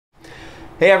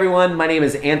Hey everyone, my name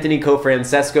is Anthony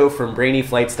Cofrancesco from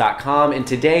BrainyFlights.com, and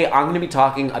today I'm going to be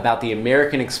talking about the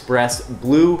American Express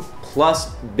Blue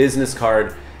Plus business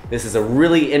card. This is a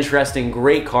really interesting,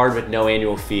 great card with no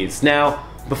annual fees. Now,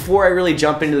 before I really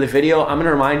jump into the video, I'm going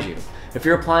to remind you, if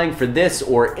you're applying for this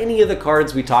or any of the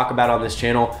cards we talk about on this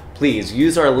channel, please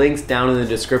use our links down in the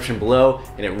description below,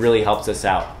 and it really helps us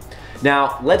out.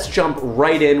 Now, let's jump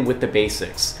right in with the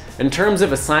basics. In terms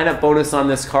of a sign-up bonus on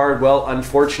this card, well,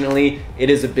 unfortunately,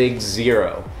 it is a big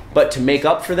zero. But to make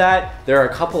up for that, there are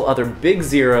a couple other big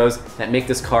zeros that make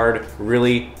this card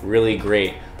really, really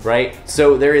great, right?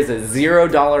 So there is a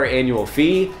 $0 annual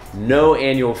fee, no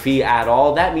annual fee at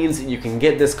all. That means that you can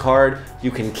get this card,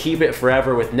 you can keep it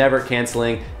forever with never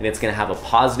canceling, and it's gonna have a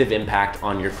positive impact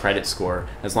on your credit score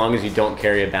as long as you don't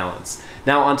carry a balance.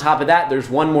 Now on top of that, there's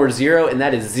one more zero, and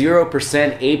that is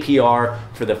 0% APR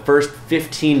for the first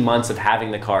 15 months of having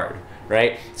the card,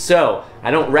 right? So I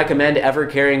don't recommend ever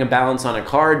carrying a balance on a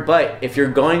card, but if you're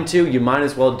going to, you might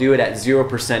as well do it at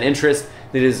 0% interest.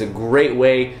 It is a great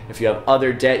way. If you have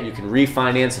other debt, you can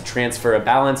refinance and transfer a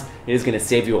balance. It is gonna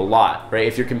save you a lot, right?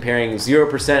 If you're comparing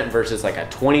 0% versus like a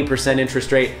 20%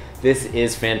 interest rate, this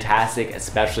is fantastic,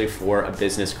 especially for a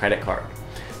business credit card.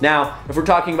 Now, if we're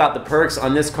talking about the perks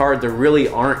on this card, there really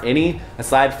aren't any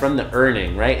aside from the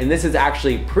earning, right? And this is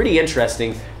actually pretty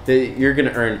interesting that you're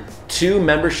gonna earn 2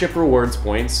 membership rewards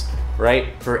points, right?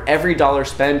 For every dollar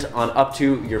spent on up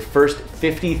to your first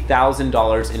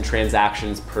 $50,000 in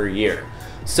transactions per year.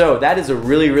 So that is a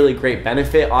really, really great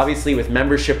benefit. Obviously with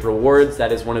membership rewards,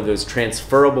 that is one of those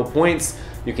transferable points.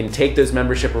 You can take those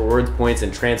membership rewards points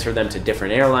and transfer them to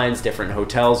different airlines, different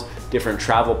hotels, different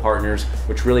travel partners,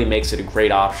 which really makes it a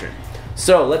great option.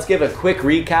 So let's give a quick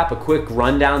recap, a quick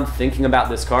rundown thinking about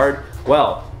this card.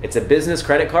 Well, it's a business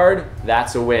credit card,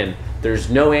 that's a win. There's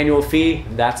no annual fee,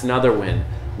 that's another win.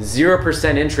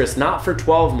 0% interest, not for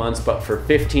 12 months, but for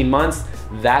 15 months,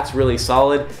 that's really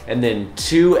solid. And then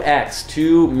 2x,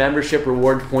 2 membership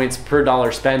reward points per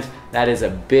dollar spent. That is a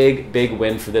big, big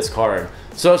win for this card.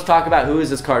 So let's talk about who is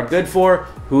this card good for,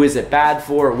 who is it bad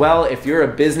for? Well, if you're a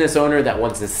business owner that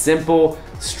wants a simple,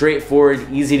 straightforward,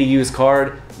 easy to use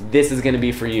card, this is gonna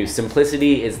be for you.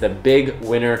 Simplicity is the big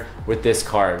winner with this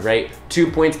card, right? 2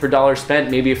 points per dollar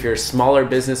spent. Maybe if you're a smaller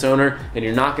business owner and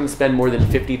you're not gonna spend more than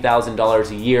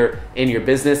 $50,000 a year in your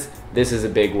business, this is a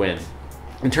big win.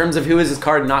 In terms of who is this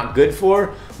card not good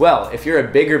for? Well, if you're a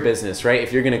bigger business, right?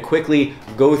 If you're gonna quickly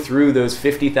go through those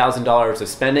 $50,000 of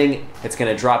spending, it's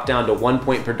gonna drop down to 1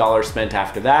 point per dollar spent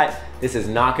after that. This is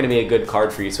not gonna be a good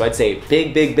card for you. So I'd say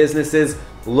big businesses,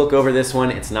 look over this one.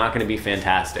 It's not gonna be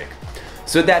fantastic.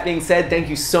 So with that being said, thank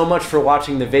you so much for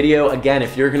watching the video. Again,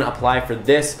 if you're gonna apply for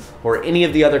this or any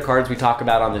of the other cards we talk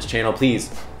about on this channel,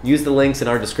 please use the links in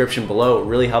our description below. It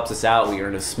really helps us out. We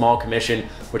earn a small commission,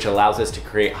 which allows us to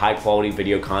create high quality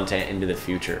video content into the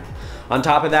future. On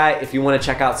top of that, if you wanna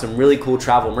check out some really cool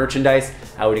travel merchandise,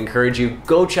 I would encourage you,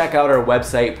 go check out our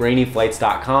website,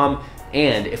 BrainyFlights.com.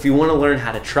 And if you wanna learn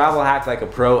how to travel hack like a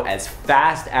pro as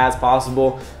fast as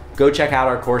possible, go check out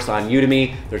our course on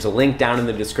Udemy. There's a link down in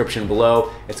the description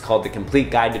below. It's called The Complete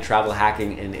Guide to Travel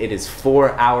Hacking, and it is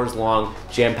 4 hours long,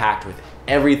 jam-packed with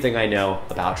everything I know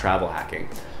about travel hacking.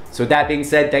 So with that being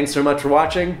said, thanks so much for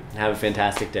watching, and have a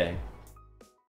fantastic day.